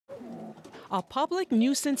A public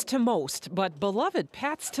nuisance to most, but beloved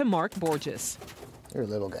pets to Mark Borges. You're a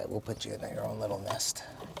little guy. We'll put you in your own little nest.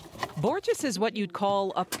 Borges is what you'd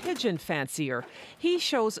call a pigeon fancier. He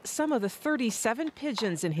shows some of the 37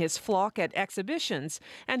 pigeons in his flock at exhibitions,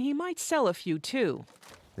 and he might sell a few too.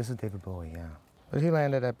 This is David Bowie, yeah. But he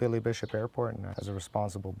landed at Billy Bishop Airport, and as a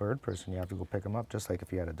responsible bird person, you have to go pick him up, just like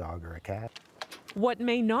if you had a dog or a cat. What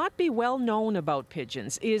may not be well known about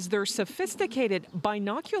pigeons is their sophisticated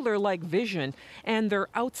binocular-like vision and their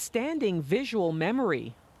outstanding visual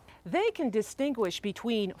memory. They can distinguish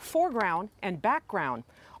between foreground and background,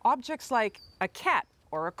 objects like a cat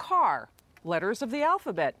or a car, letters of the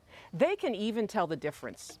alphabet. They can even tell the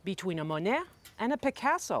difference between a Monet and a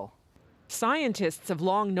Picasso. Scientists have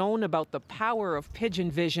long known about the power of pigeon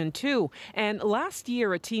vision too, and last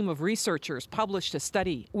year a team of researchers published a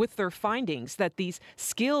study with their findings that these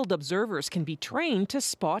skilled observers can be trained to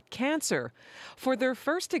spot cancer. For their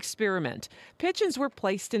first experiment, pigeons were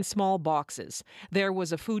placed in small boxes. There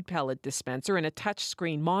was a food pellet dispenser and a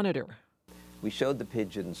touchscreen monitor. We showed the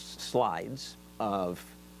pigeons slides of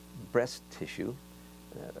breast tissue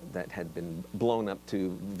that had been blown up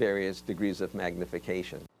to various degrees of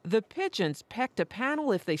magnification. The pigeons pecked a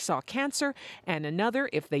panel if they saw cancer and another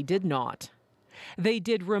if they did not. They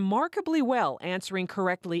did remarkably well, answering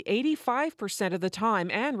correctly 85% of the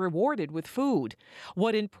time and rewarded with food.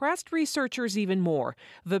 What impressed researchers even more,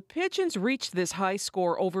 the pigeons reached this high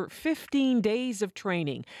score over 15 days of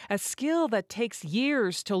training, a skill that takes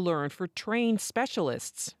years to learn for trained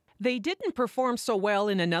specialists. They didn't perform so well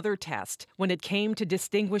in another test. When it came to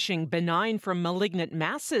distinguishing benign from malignant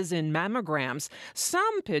masses in mammograms,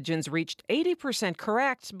 some pigeons reached 80%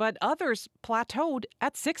 correct, but others plateaued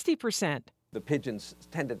at 60%. The pigeons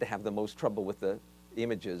tended to have the most trouble with the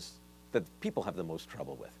images that people have the most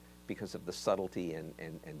trouble with because of the subtlety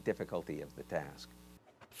and difficulty of the task.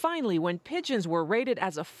 Finally, when pigeons were rated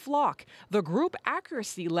as a flock, the group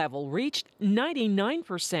accuracy level reached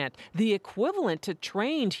 99%, the equivalent to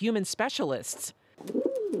trained human specialists.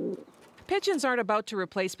 Pigeons aren't about to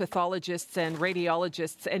replace pathologists and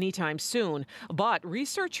radiologists anytime soon, but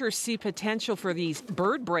researchers see potential for these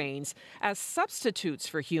bird brains as substitutes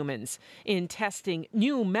for humans in testing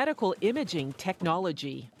new medical imaging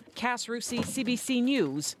technology. Cass Rusi, CBC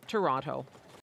News, Toronto.